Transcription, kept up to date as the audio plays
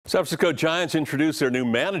San Francisco Giants introduced their new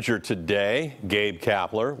manager today. Gabe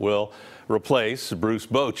Kapler will replace Bruce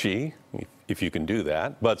Bochy, if you can do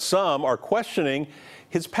that. But some are questioning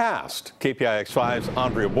his past. KPIX 5's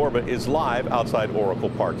Andria Borba is live outside Oracle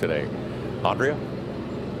Park today. Andria?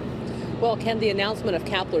 Well, Ken, the announcement of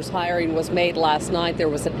Kapler's hiring was made last night. There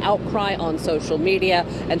was an outcry on social media,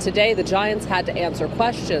 and today the Giants had to answer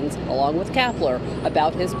questions, along with Kapler,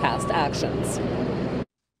 about his past actions.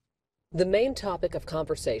 The main topic of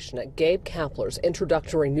conversation at Gabe Kapler's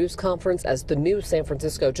introductory news conference as the new San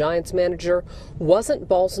Francisco Giants manager wasn't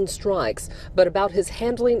balls and strikes, but about his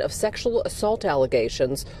handling of sexual assault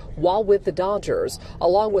allegations while with the Dodgers,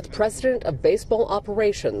 along with President of Baseball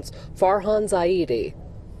Operations, Farhan Zaidi.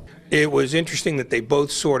 It was interesting that they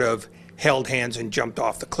both sort of held hands and jumped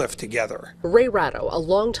off the cliff together. Ray Ratto, a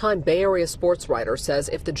longtime Bay Area sports writer, says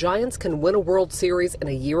if the Giants can win a World Series in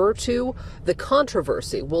a year or two, the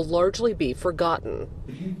controversy will largely be forgotten.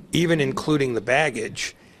 Even including the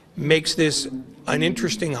baggage makes this an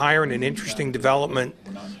interesting hire and an interesting development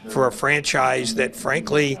for a franchise that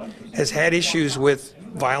frankly has had issues with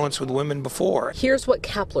violence with women before. Here's what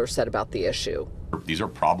Kapler said about the issue. These are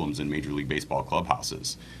problems in Major League Baseball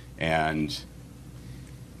clubhouses, and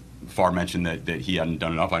Farr mentioned that he hadn't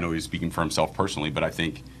done enough. I know he's speaking for himself personally, but I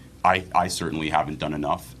think I certainly haven't done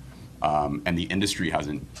enough, and the industry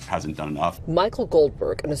hasn't done enough. Michael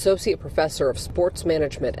Goldberg, an associate professor of sports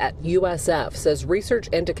management at USF, says research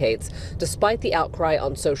indicates, despite the outcry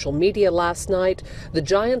on social media last night, the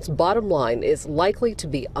Giants' bottom line is likely to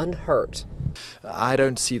be unhurt. I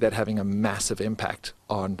don't see that having a massive impact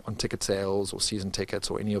on ticket sales or season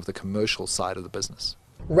tickets or any of the commercial side of the business.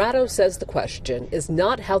 Ratto says the question is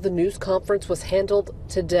not how the news conference was handled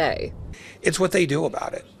today. It's what they do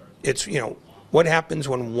about it. It's, what happens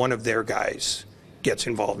when one of their guys gets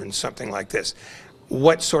involved in something like this?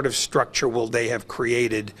 What sort of structure will they have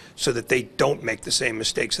created so that they don't make the same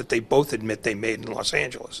mistakes that they both admit they made in Los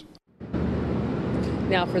Angeles?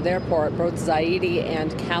 Now, for their part, both Zaidi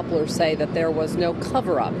and Kapler say that there was no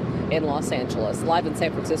cover-up in Los Angeles. Live in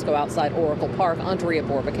San Francisco outside Oracle Park, Andria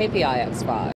Borba, KPIX 5.